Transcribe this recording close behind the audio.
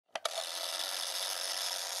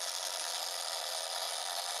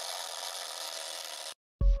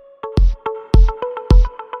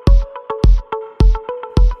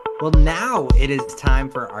Well, now it is time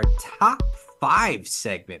for our top five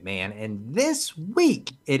segment, man. And this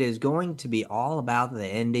week it is going to be all about the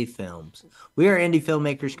indie films. We are indie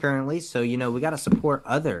filmmakers currently, so we got to support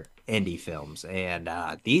other indie films, and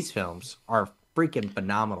these films are freaking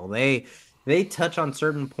phenomenal. They touch on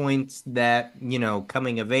certain points that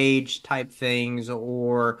coming of age type things,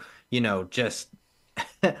 or just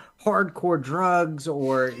hardcore drugs,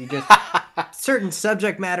 or just certain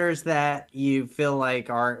subject matters that you feel like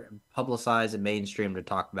are publicized and mainstream to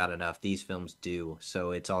talk about enough. These films do,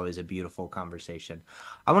 so it's always a beautiful conversation.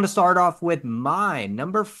 I want to start off with mine.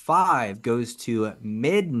 Number five goes to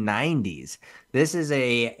mid 90s. This is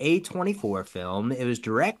a A24 film. It was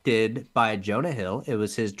directed by Jonah Hill. It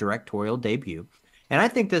was his directorial debut, and I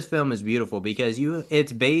think this film is beautiful because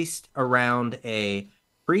it's based around a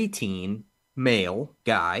preteen male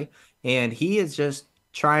guy, and he is just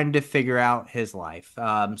trying to figure out his life.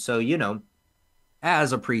 So,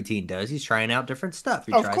 as a preteen does, he's trying out different stuff.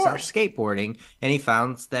 He tries out skateboarding, and he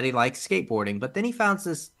finds that he likes skateboarding. But then he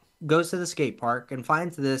goes to the skate park and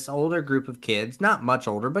finds this older group of kids, not much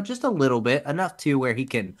older, but just a little bit, enough to where he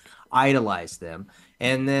can idolize them.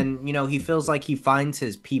 And then, he feels like he finds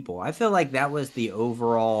his people. I feel like that was the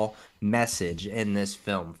overall message in this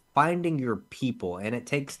film, finding your people. And it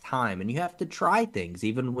takes time, and you have to try things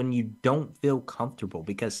even when you don't feel comfortable,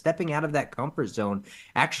 because stepping out of that comfort zone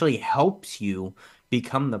actually helps you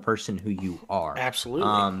become the person who you are.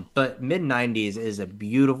 Absolutely. But mid 90s is a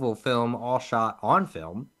beautiful film, all shot on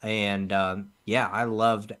film. And yeah, I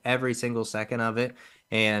loved every single second of it.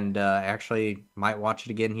 And actually might watch it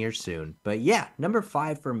again here soon. But yeah, number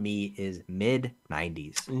five for me is mid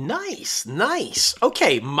 90s. Nice.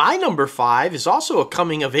 Okay, my number five is also a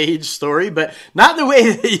coming of age story, but not the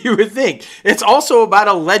way that you would think. It's also about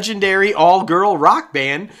a legendary all-girl rock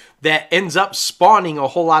band that ends up spawning a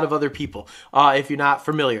whole lot of other people, if you're not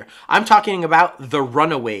familiar. I'm talking about The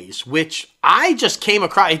Runaways, which I just came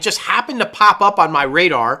across. It just happened to pop up on my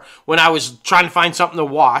radar when I was trying to find something to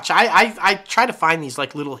watch. I try to find these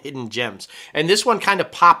like little hidden gems, and this one kind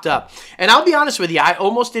of popped up. And I'll be honest with you, I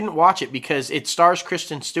almost didn't watch it because it stars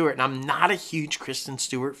Kristen Stewart, and I'm not a huge Kristen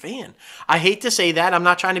Stewart fan. I hate to say that. I'm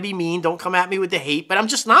not trying to be mean. Don't come at me with the hate, but I'm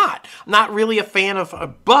just not. I'm not really a fan of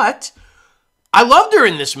her, but I loved her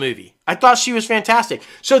in this movie. I thought she was fantastic.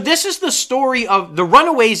 So this is the story of The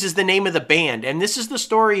Runaways is the name of the band. And this is the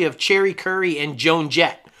story of Cherry Curry and Joan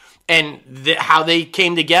Jett, and how they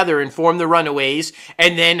came together and formed The Runaways.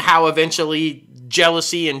 And then how eventually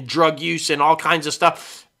jealousy and drug use and all kinds of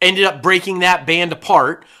stuff ended up breaking that band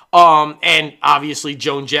apart. And obviously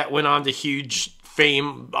Joan Jett went on to huge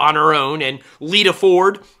fame on her own. And Lita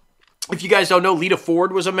Ford, if you guys don't know, Lita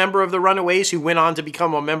Ford was a member of the Runaways who went on to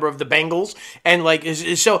become a member of the Bengals. And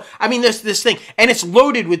so, I mean, this thing, and it's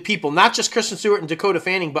loaded with people, not just Kristen Stewart and Dakota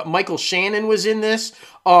Fanning, but Michael Shannon was in this.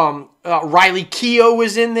 Riley Keough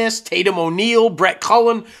was in this. Tatum O'Neal, Brett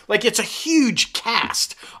Cullen. Like, it's a huge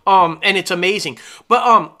cast. And it's amazing.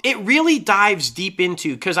 But it really dives deep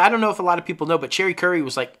into, because I don't know if a lot of people know, but Cherry Curry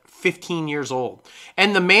was like 15 years old.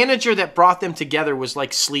 And the manager that brought them together was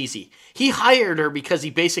like sleazy. He hired her because he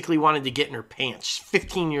basically wanted to get in her pants. She's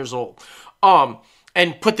 15 years old.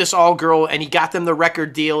 And put this all girl, and he got them the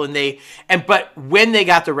record deal, but when they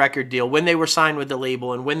got the record deal, when they were signed with the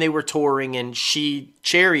label, and when they were touring, and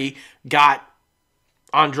Cherry got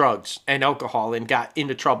on drugs and alcohol and got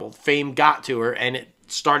into trouble. Fame got to her, and it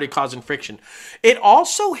started causing friction. It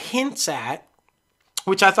also hints at,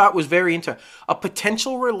 which I thought was very interesting, a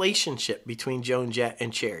potential relationship between Joan Jett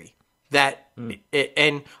and Cherry.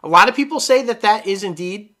 And a lot of people say that is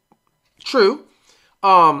indeed true.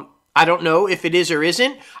 I don't know if it is or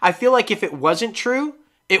isn't. I feel like if it wasn't true,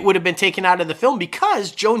 it would have been taken out of the film,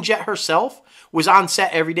 because Joan Jett herself was on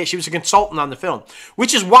set every day. She was a consultant on the film,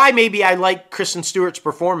 which is why maybe I like Kristen Stewart's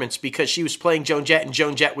performance, because she was playing Joan Jett, and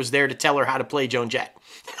Joan Jett was there to tell her how to play Joan Jett.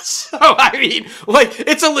 So, I mean, like,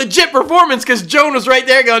 it's a legit performance, because Joan was right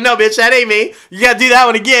there going, no, bitch, that ain't me. You got to do that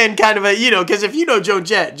one again, kind of because if you know Joan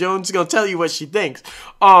Jett, Joan's going to tell you what she thinks.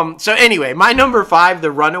 So anyway, my number five,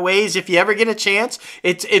 The Runaways, if you ever get a chance,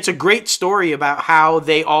 it's a great story about how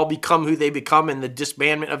they all become who they become, and the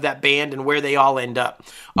disbandment of that band, and where they all end up.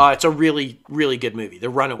 It's a really, really good movie, The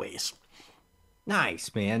Runaways.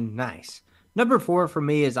 Nice, man. Nice. Number four for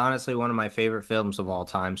me is honestly one of my favorite films of all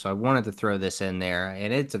time, so I wanted to throw this in there,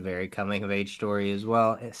 and it's a very coming-of-age story as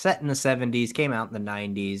well. It's set in the 70s, came out in the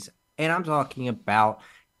 90s, and I'm talking about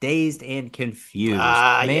Dazed and Confused.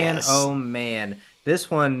 Man, yes. Oh man.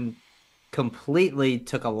 This one completely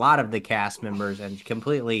took a lot of the cast members and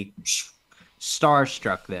completely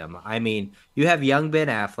starstruck them. I mean, you have young Ben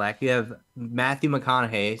Affleck, you have Matthew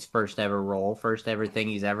McConaughey's first ever role, first ever thing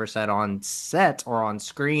he's ever said on set or on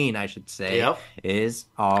screen, I should say, Yep. is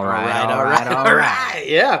All right.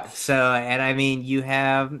 Yeah. So, and I mean, you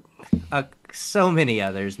have so many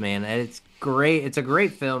others, man. And it's great. It's a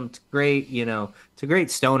great film. It's great, it's a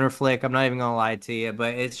great stoner flick. I'm not even gonna lie to you,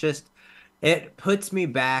 but it's just it puts me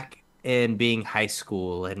back in being high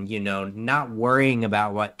school and not worrying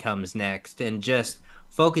about what comes next and just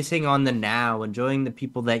focusing on the now, enjoying the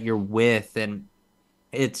people that you're with. And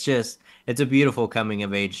it's a beautiful coming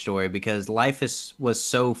of age story because life was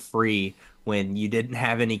so free when you didn't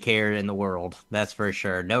have any care in the world. That's for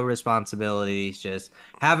sure. No responsibilities, just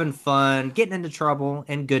having fun, getting into trouble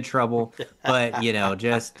and good trouble, but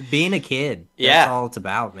just being a kid. That's all it's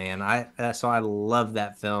about, man. So I love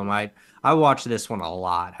that film. I watched this one a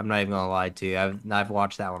lot. I'm not even gonna lie to you. I've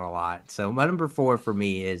watched that one a lot. So my number 4 for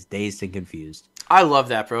me is Dazed and Confused. I love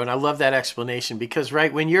that, bro, and I love that explanation because,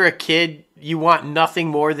 right, when you're a kid, you want nothing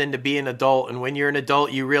more than to be an adult, and when you're an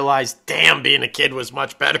adult, you realize, damn, being a kid was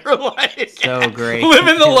much better. Like, so great.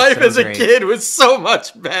 Living the life as a kid was so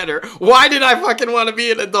much better. Why did I fucking want to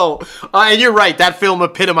be an adult? And you're right, that film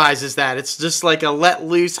epitomizes that. It's just like a let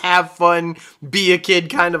loose, have fun, be a kid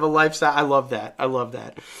kind of a lifestyle. I love that.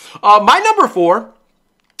 My number 4...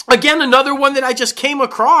 again, another one that I just came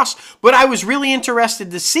across, but I was really interested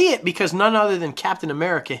to see it because none other than Captain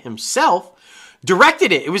America himself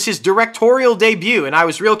directed it. It was his directorial debut, and I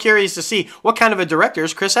was real curious to see what kind of a director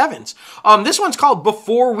is Chris Evans. This one's called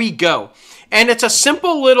Before We Go, and it's a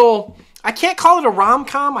simple little... I can't call it a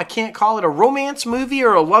rom-com. I can't call it a romance movie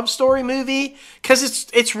or a love story movie because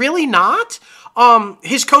it's really not.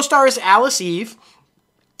 His co-star is Alice Eve,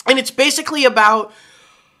 and it's basically about...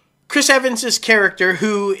 Chris Evans' character,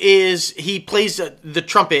 he plays the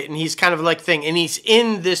trumpet, and he's kind of like thing, and he's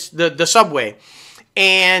in the subway,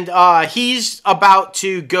 and he's about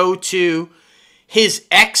to go to his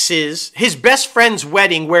best friend's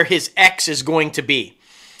wedding where his ex is going to be,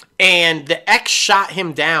 and the ex shot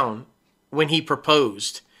him down when he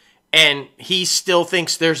proposed, and he still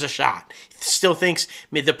thinks there's a shot. Still thinks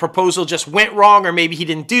the proposal just went wrong, or maybe he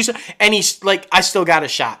didn't do so, and he's like, I still got a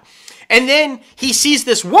shot. And then he sees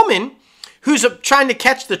this woman who's trying to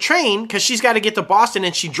catch the train because she's got to get to Boston,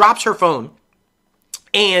 and she drops her phone.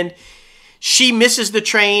 And she misses the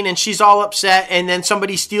train, and she's all upset, and then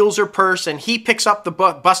somebody steals her purse, and he picks up the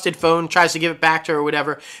busted phone, tries to give it back to her or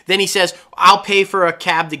whatever. Then he says, I'll pay for a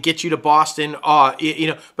cab to get you to Boston,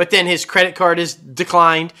 but then his credit card is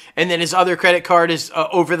declined, and then his other credit card is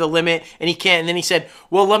over the limit, and he can't. And then he said,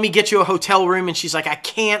 well, let me get you a hotel room, and she's like, I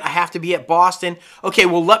can't, I have to be at Boston. Okay,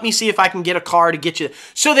 well, let me see if I can get a car to get you.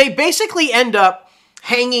 So they basically end up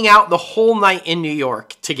hanging out the whole night in New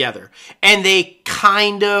York together, and they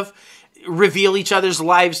kind of reveal each other's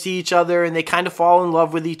lives to each other, and they kind of fall in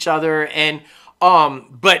love with each other, and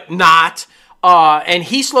but not. And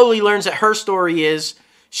he slowly learns that her story is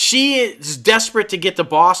she is desperate to get to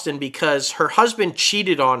Boston because her husband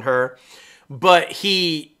cheated on her, but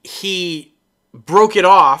he broke it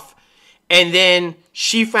off, and then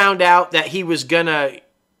she found out that he was gonna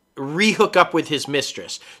rehook up with his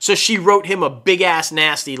mistress. So she wrote him a big ass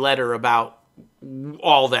nasty letter about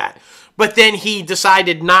all that. But then he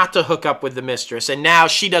decided not to hook up with the mistress, and now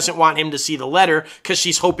she doesn't want him to see the letter because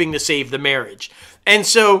she's hoping to save the marriage. And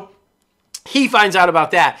so he finds out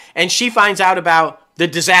about that, and she finds out about the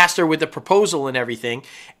disaster with the proposal and everything.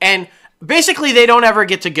 And basically they don't ever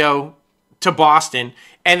get to go to Boston,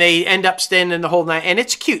 and they end up staying the whole night, and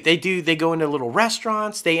it's cute. They go into little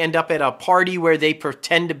restaurants. They end up at a party where they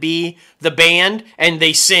pretend to be the band, and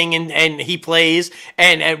they sing, and he plays,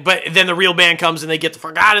 but then the real band comes, and they get the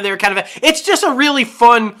fuck out of there kind of. It's just a really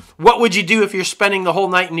fun, what would you do if you're spending the whole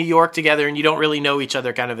night in New York together and you don't really know each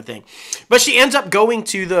other kind of a thing. But she ends up going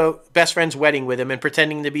to the best friend's wedding with him and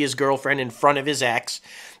pretending to be his girlfriend in front of his ex,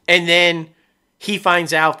 and then he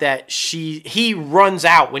finds out that he runs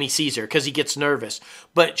out when he sees her because he gets nervous.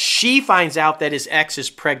 But she finds out that his ex is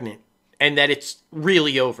pregnant and that it's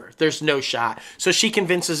really over. There's no shot. So she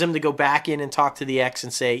convinces him to go back in and talk to the ex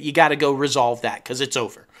and say, you got to go resolve that because it's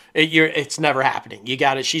over. It's never happening. You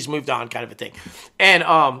got it. She's moved on, kind of a thing.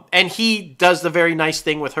 And he does the very nice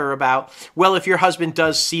thing with her about, well, if your husband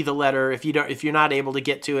does see the letter, if you're not able to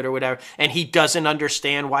get to it or whatever, and he doesn't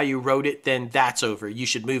understand why you wrote it, then that's over. You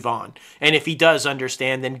should move on. And if he does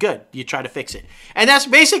understand, then good. You try to fix it. And that's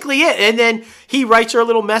basically it. And then he writes her a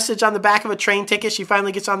little message on the back of a train ticket. She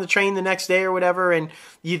finally gets on the train the next day or whatever, and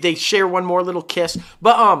they share one more little kiss.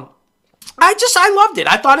 But I loved it.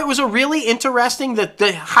 I thought it was a really interesting, the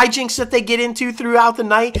hijinks that they get into throughout the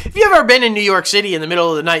night. If you've ever been in New York City in the middle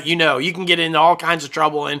of the night, you know, you can get into all kinds of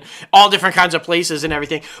trouble and all different kinds of places and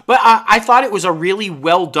everything. But I thought it was a really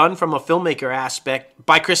well done from a filmmaker aspect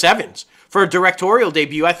by Chris Evans. For a directorial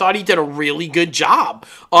debut, I thought he did a really good job.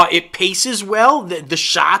 It paces well. The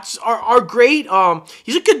shots are great.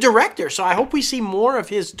 He's a good director, so I hope we see more of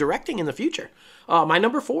his directing in the future. My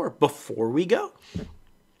number 4, before we go.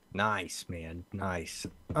 Nice, man. Nice.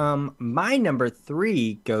 My number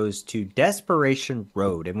 3 goes to Desperation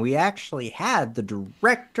Road, and we actually had the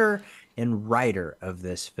director and writer of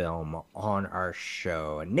this film on our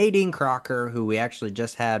show, Nadine Crocker, who we actually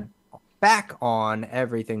just had back on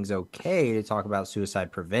Everything's Okay to talk about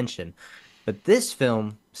suicide prevention. But this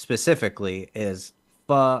film specifically is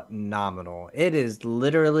phenomenal. It is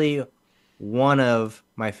literally one of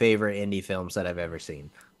my favorite indie films that I've ever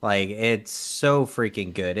seen. Like, it's so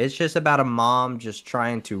freaking good. It's just about a mom just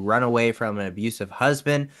trying to run away from an abusive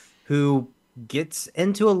husband who gets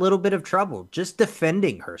into a little bit of trouble just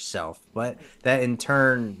defending herself, but that in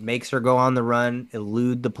turn makes her go on the run,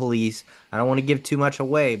 elude the police. I don't want to give too much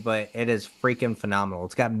away, but it is freaking phenomenal.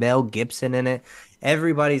 It's got Mel Gibson in it.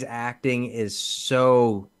 Everybody's acting is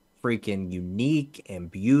so freaking unique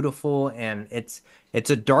and beautiful, and it's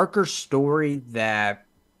a darker story that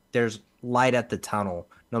there's light at the tunnel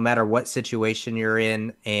no matter what situation you're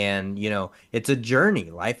in. And you know, it's a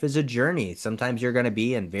journey. Life is a journey. Sometimes you're going to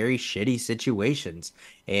be in very shitty situations,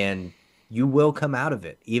 and you will come out of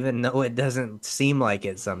it, even though it doesn't seem like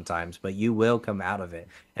it sometimes, but you will come out of it.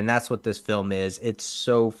 And that's what this film is. It's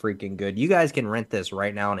so freaking good. You guys can rent this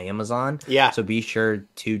right now on Amazon. Yeah. So be sure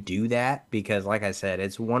to do that, because like I said,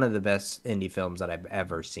 it's one of the best indie films that I've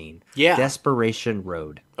ever seen. Yeah. Desperation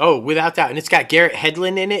Road. Oh, without doubt. And it's got Garrett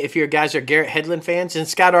Hedlund in it, if you guys are Garrett Hedlund fans. And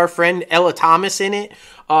it's got our friend Ella Thomas in it.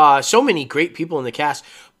 So many great people in the cast.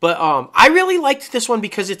 But I really liked this one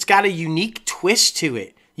because it's got a unique twist to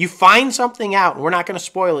it. You find something out, and we're not going to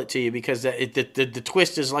spoil it to you because the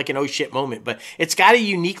twist is like an oh shit moment, but it's got a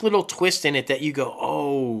unique little twist in it that you go,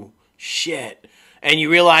 oh shit. And you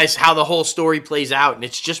realize how the whole story plays out, and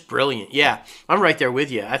it's just brilliant. Yeah, I'm right there with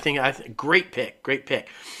you. I think great pick.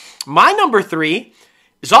 My number 3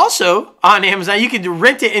 is also on Amazon. You can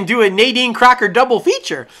rent it and do a Nadine Crocker double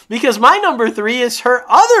feature, because my number 3 is her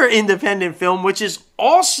other independent film, which is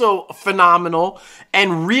also phenomenal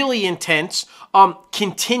and really intense,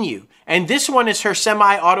 Continue. And this one is her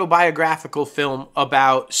semi-autobiographical film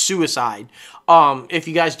about suicide. If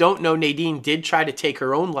you guys don't know, Nadine did try to take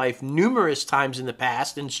her own life numerous times in the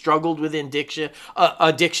past and struggled with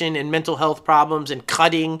addiction and mental health problems and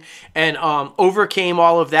cutting, and overcame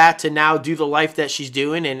all of that to now do the life that she's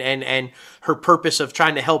doing and her purpose of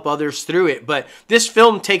trying to help others through it. But this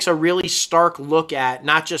film takes a really stark look at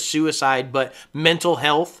not just suicide, but mental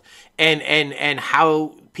health and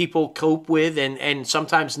how people cope with and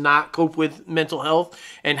sometimes not cope with mental health,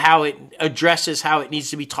 and how it addresses how it needs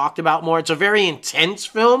to be talked about more. It's a very intense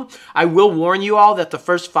film. I will warn you all that the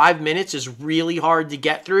first 5 minutes is really hard to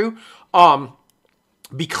get through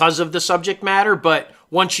because of the subject matter, but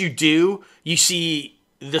once you do, you see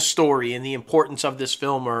the story and the importance of this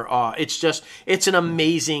film. It's an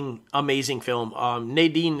amazing film.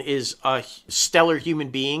 Nadine is a stellar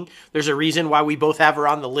human being. There's a reason why we both have her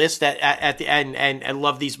on the list at the end and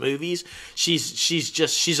love these movies.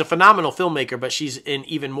 She's a phenomenal filmmaker, but she's an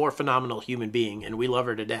even more phenomenal human being, and we love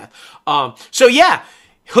her to death. So yeah,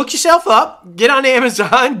 hook yourself up, get on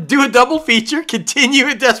Amazon, do a double feature, continue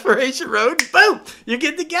at Desperation Road, boom, you're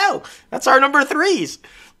good to go. That's our number 3s.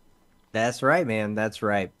 That's right, man. That's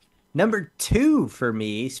right. Number 2 for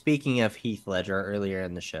me, speaking of Heath Ledger earlier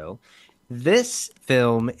in the show, this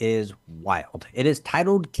film is wild. It is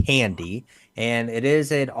titled Candy, and it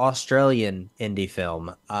is an Australian indie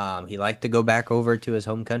film. He liked to go back over to his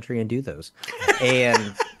home country and do those.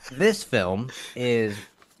 And this film is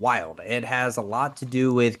wild. It has a lot to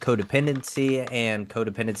do with codependency and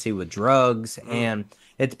codependency with drugs. And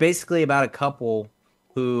it's basically about a couple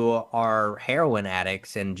who are heroin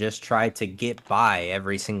addicts and just try to get by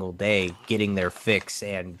every single day, getting their fix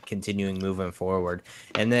and continuing moving forward.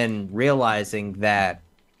 And then realizing that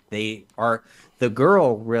the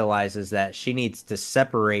girl realizes that she needs to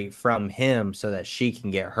separate from him so that she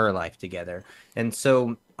can get her life together. And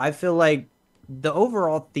so I feel like the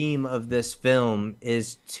overall theme of this film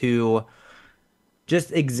is to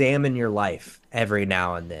just examine your life every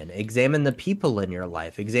now and then. Examine the people in your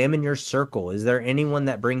life. Examine your circle. Is there anyone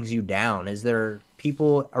that brings you down? Is there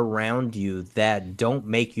people around you that don't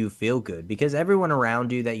make you feel good? Because everyone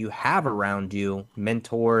around you that you have around you,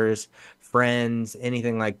 mentors, friends,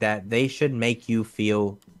 anything like that, they should make you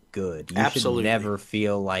feel good. You should Absolutely. never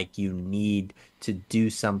feel like you need to do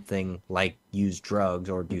something like use drugs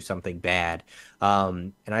or do something bad.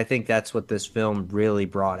 And I think that's what this film really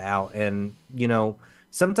brought out. And,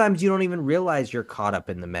 sometimes you don't even realize you're caught up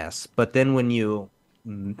in the mess. But then when you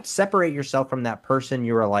separate yourself from that person,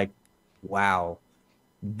 you are like, wow,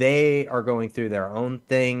 they are going through their own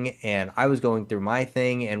thing and I was going through my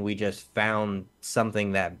thing and we just found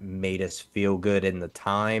something that made us feel good in the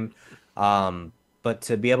time. But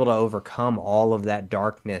to be able to overcome all of that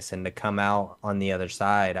darkness and to come out on the other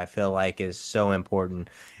side, I feel like is so important.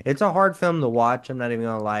 It's a hard film to watch. I'm not even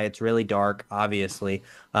gonna lie. It's really dark, obviously.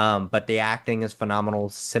 But the acting is phenomenal.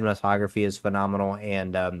 Cinematography is phenomenal.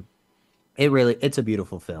 And it's a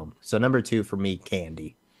beautiful film. So number two for me,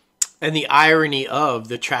 Candy. And the irony of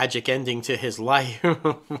the tragic ending to his life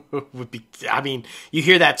would be, I mean, you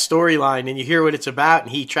hear that storyline and you hear what it's about,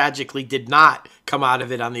 and he tragically did not come out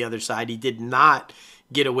of it on the other side. He did not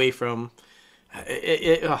get away from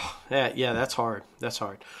it. Oh, yeah, that's hard. That's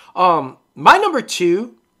hard. My number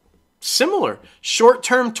two, similar, Short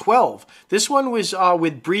Term 12. This one was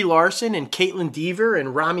with Brie Larson and Caitlin Dever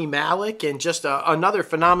and Rami Malek and just another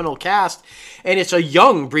phenomenal cast. And it's a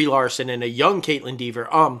young Brie Larson and a young Caitlin Dever.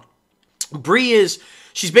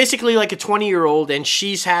 She's basically like a 20-year-old, and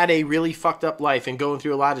she's had a really fucked up life and going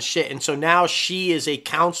through a lot of shit. And so now she is a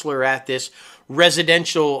counselor at this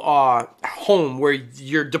residential home where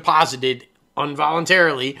you're deposited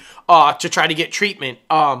involuntarily to try to get treatment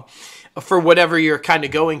for whatever you're kind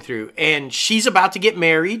of going through. And she's about to get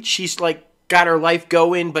married. She's like got her life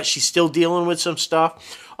going, but she's still dealing with some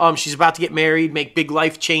stuff. She's about to get married, make big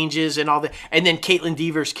life changes and all that. And then Caitlin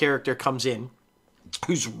Dever's character comes in,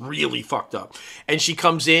 who's really fucked up. And she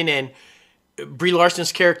comes in and Brie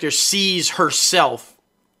Larson's character sees herself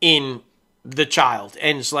in the child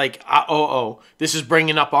and it's like, this is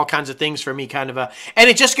bringing up all kinds of things for me, and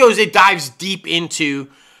it dives deep into,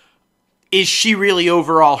 is she really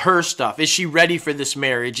overall her stuff? Is she ready for this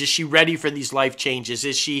marriage? Is she ready for these life changes?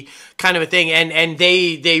 Is she kind of a thing? And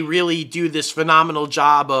they really do this phenomenal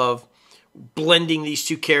job of blending these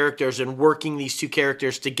two characters and working these two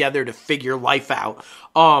characters together to figure life out.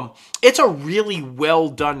 It's a really well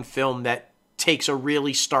done film that takes a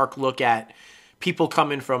really stark look at people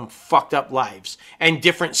coming from fucked up lives and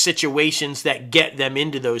different situations that get them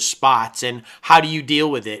into those spots and how do you deal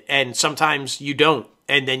with it. And sometimes you don't.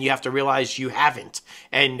 And then you have to realize you haven't,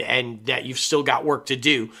 and that you've still got work to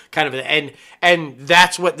do, and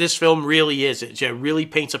that's what this film really is. It really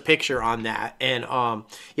paints a picture on that, and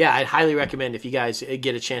I'd highly recommend if you guys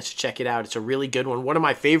get a chance to check it out. It's a really good one. One of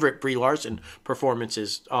my favorite Brie Larson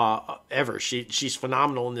performances ever. She's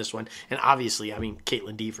phenomenal in this one, and obviously, I mean,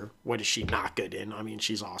 Caitlin Dever. What is she not good in? I mean,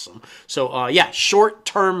 she's awesome. So Short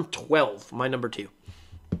Term 12, my number two.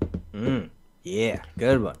 Yeah,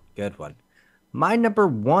 good one, good one. My number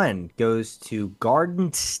one goes to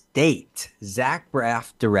Garden State. Zach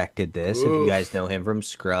Braff directed this. If you guys know him from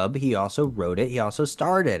Scrub, he also wrote it. He also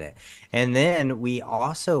starred in it. And then we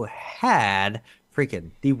also had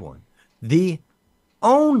the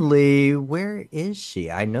only, where is she?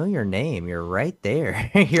 I know your name. You're right there.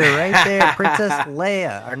 You're right there. Princess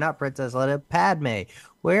Leia, or not Princess Leia, Padme.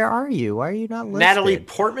 Where are you? Why are you not listed? Natalie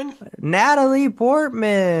Portman? Natalie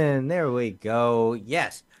Portman. There we go.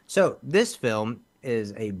 Yes. So this film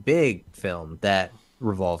is a big film that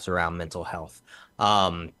revolves around mental health.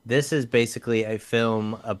 This is basically a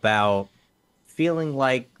film about feeling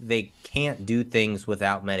like they can't do things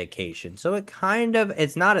without medication. So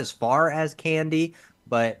it's not as far as Candy,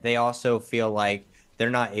 but they also feel like they're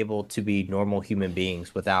not able to be normal human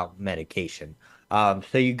beings without medication.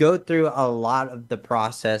 So you go through a lot of the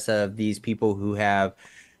process of these people who have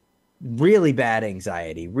really bad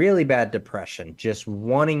anxiety, really bad depression, just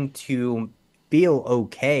wanting to feel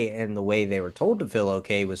okay. And the way they were told to feel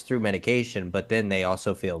okay was through medication, but then they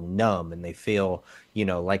also feel numb and they feel,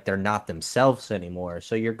 like they're not themselves anymore.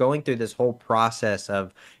 So you're going through this whole process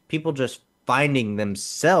of people just finding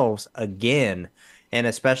themselves again. And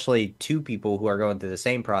especially two people who are going through the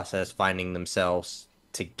same process, finding themselves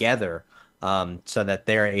together, so that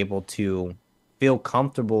they're able to feel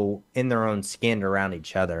comfortable in their own skin around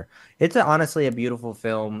each other. It's honestly a beautiful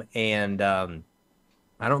film, and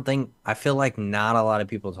I feel like not a lot of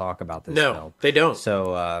people talk about this film. No, they don't.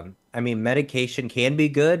 So, I mean, medication can be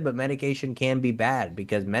good, but medication can be bad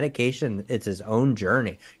because medication, it's its own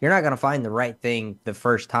journey. You're not going to find the right thing the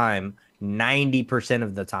first time 90%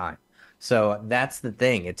 of the time. So that's the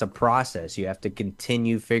thing. It's a process. You have to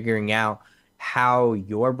continue figuring out how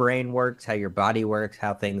your brain works, how your body works,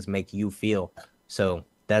 how things make you feel. So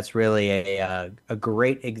that's really a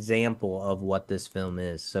great example of what this film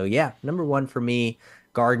is. So yeah, number one for me,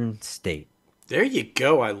 Garden State. There you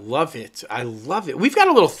go. I love it. I love it. We've got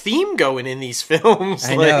a little theme going in these films.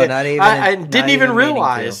 I know, not even. I didn't even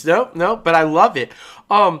realize. Nope. But I love it.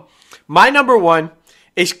 My number one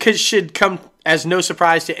should come as no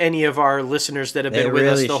surprise to any of our listeners that have been with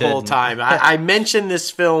us the whole time. I mention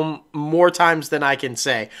this film more times than I can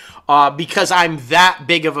say because I'm that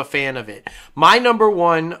big of a fan of it. My number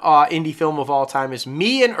one indie film of all time is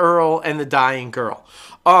Me and Earl and the Dying Girl.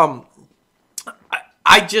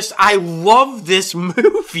 I love this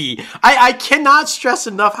movie. I cannot stress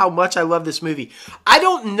enough how much I love this movie. I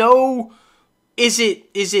don't know. Is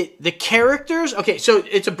it the characters? Okay, so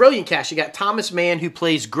it's a brilliant cast. You got Thomas Mann, who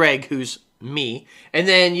plays Greg, who's me. And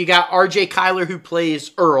then you got R.J. Kyler, who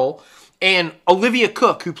plays Earl. And Olivia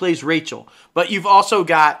Cook, who plays Rachel. But you've also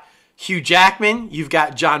got Hugh Jackman. You've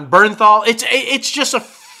got John Bernthal. It's just a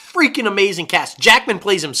freaking amazing cast. Jackman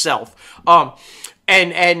plays himself.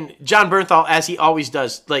 And John Bernthal, as he always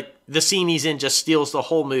does, like the scene he's in just steals the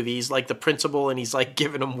whole movie. He's like the principal and he's like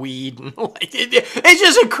giving him weed. And like, it's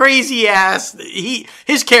just a crazy ass.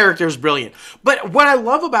 His character is brilliant. But what I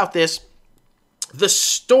love about this, the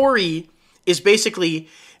story is basically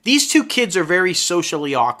these two kids are very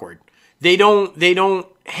socially awkward. They don't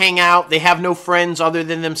hang out. They have no friends other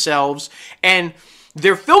than themselves. And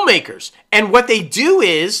they're filmmakers. And what they do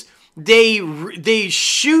is they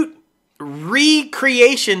shoot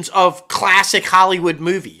recreations of classic Hollywood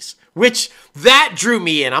movies, which that drew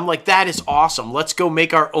me in. I'm like, that is awesome. Let's go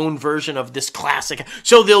make our own version of this classic.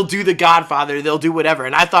 So they'll do The Godfather, they'll do whatever.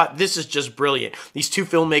 And I thought this is just brilliant. These two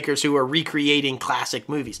filmmakers who are recreating classic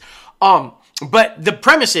movies. But the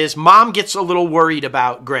premise is mom gets a little worried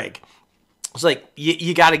about Greg. It's like,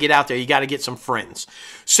 you got to get out there. You got to get some friends.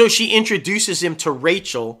 So she introduces him to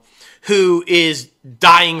Rachel, who is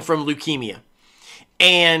dying from leukemia.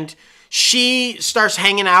 And she starts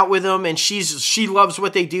hanging out with them, and she loves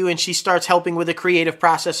what they do, and she starts helping with the creative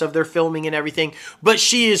process of their filming and everything. But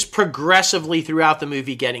she is progressively throughout the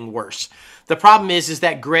movie getting worse. The problem is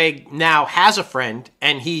that Greg now has a friend,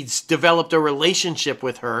 and he's developed a relationship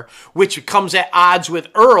with her, which comes at odds with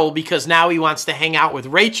Earl because now he wants to hang out with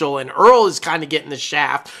Rachel, and Earl is kind of getting the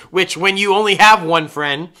shaft, which when you only have one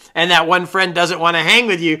friend, and that one friend doesn't want to hang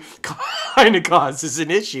with you, kind of causes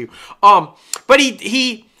an issue. But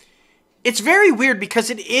it's very weird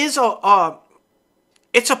because it's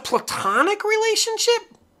a platonic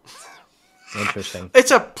relationship. Interesting.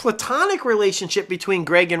 It's a platonic relationship between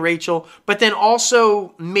Greg and Rachel, but then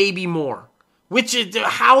also maybe more. Which is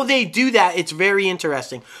how they do that. It's very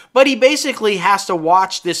interesting. But he basically has to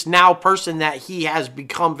watch this now person that he has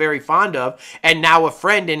become very fond of, and now a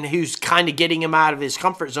friend, and who's kind of getting him out of his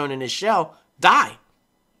comfort zone in his shell, die.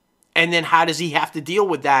 And then how does he have to deal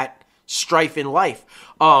with that strife in life?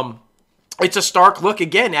 It's a stark look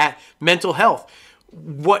again at mental health.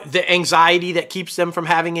 What the anxiety that keeps them from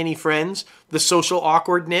having any friends, the social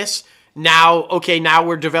awkwardness. Now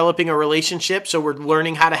we're developing a relationship, so we're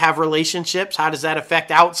learning how to have relationships. How does that affect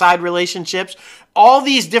outside relationships? All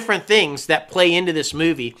these different things that play into this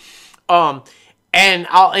movie. And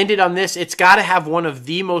I'll end it on this. It's got to have one of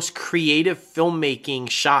the most creative filmmaking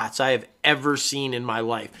shots I have ever seen in my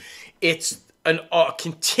life. It's a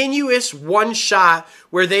continuous one shot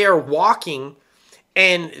where they are walking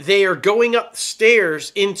and they are going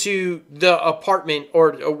upstairs into the apartment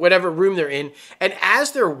or whatever room they're in. And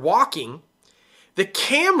as they're walking, the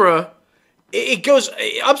camera, it goes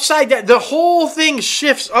upside down. The whole thing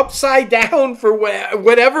shifts upside down for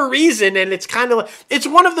whatever reason. And it's kind of like, it's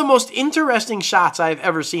one of the most interesting shots I've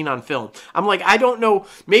ever seen on film. I'm like, I don't know.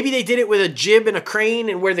 Maybe they did it with a jib and a crane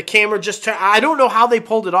and where the camera just, I don't know how they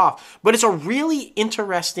pulled it off. But it's a really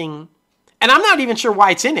interesting. And I'm not even sure why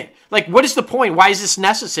it's in it. Like, what is the point? Why is this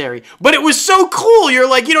necessary? But it was so cool. You're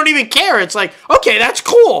like, you don't even care. It's like, okay, that's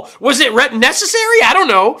cool. Was it necessary? I don't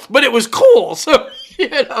know. But it was cool. So,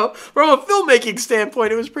 from a filmmaking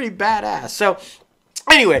standpoint, it was pretty badass. So,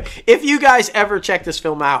 anyway, if you guys ever check this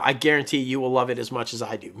film out, I guarantee you will love it as much as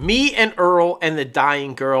I do. Me and Earl and the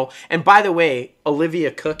Dying Girl. And by the way, Olivia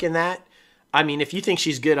Cook in that. I mean, if you think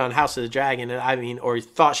she's good on House of the Dragon, or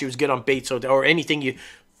thought she was good on Bates Hotel, or anything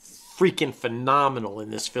freaking phenomenal in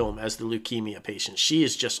this film as the leukemia patient. She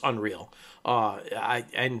is just unreal.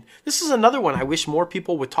 And this is another one I wish more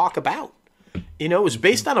people would talk about. It was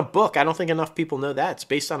based on a book. I don't think enough people know that. It's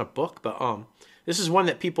based on a book, but this is one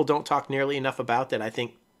that people don't talk nearly enough about that I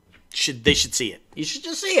think they should see it. You should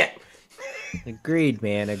just see it. Agreed,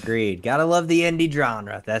 man. Agreed. Gotta love the indie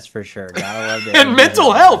genre. That's for sure. Gotta love the and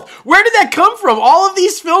mental health. Where did that come from? All of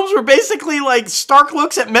these films were basically like stark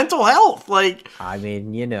looks at mental health. Like, I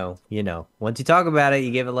mean, Once you talk about it,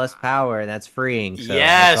 you give it less power, and that's freeing. So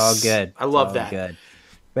yes, it's all good. I love that. Good.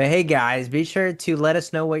 But hey, guys, be sure to let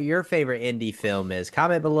us know what your favorite indie film is.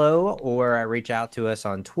 Comment below or reach out to us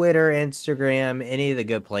on Twitter, Instagram, any of the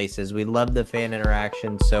good places. We love the fan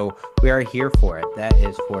interaction, so we are here for it. That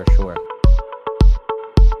is for sure.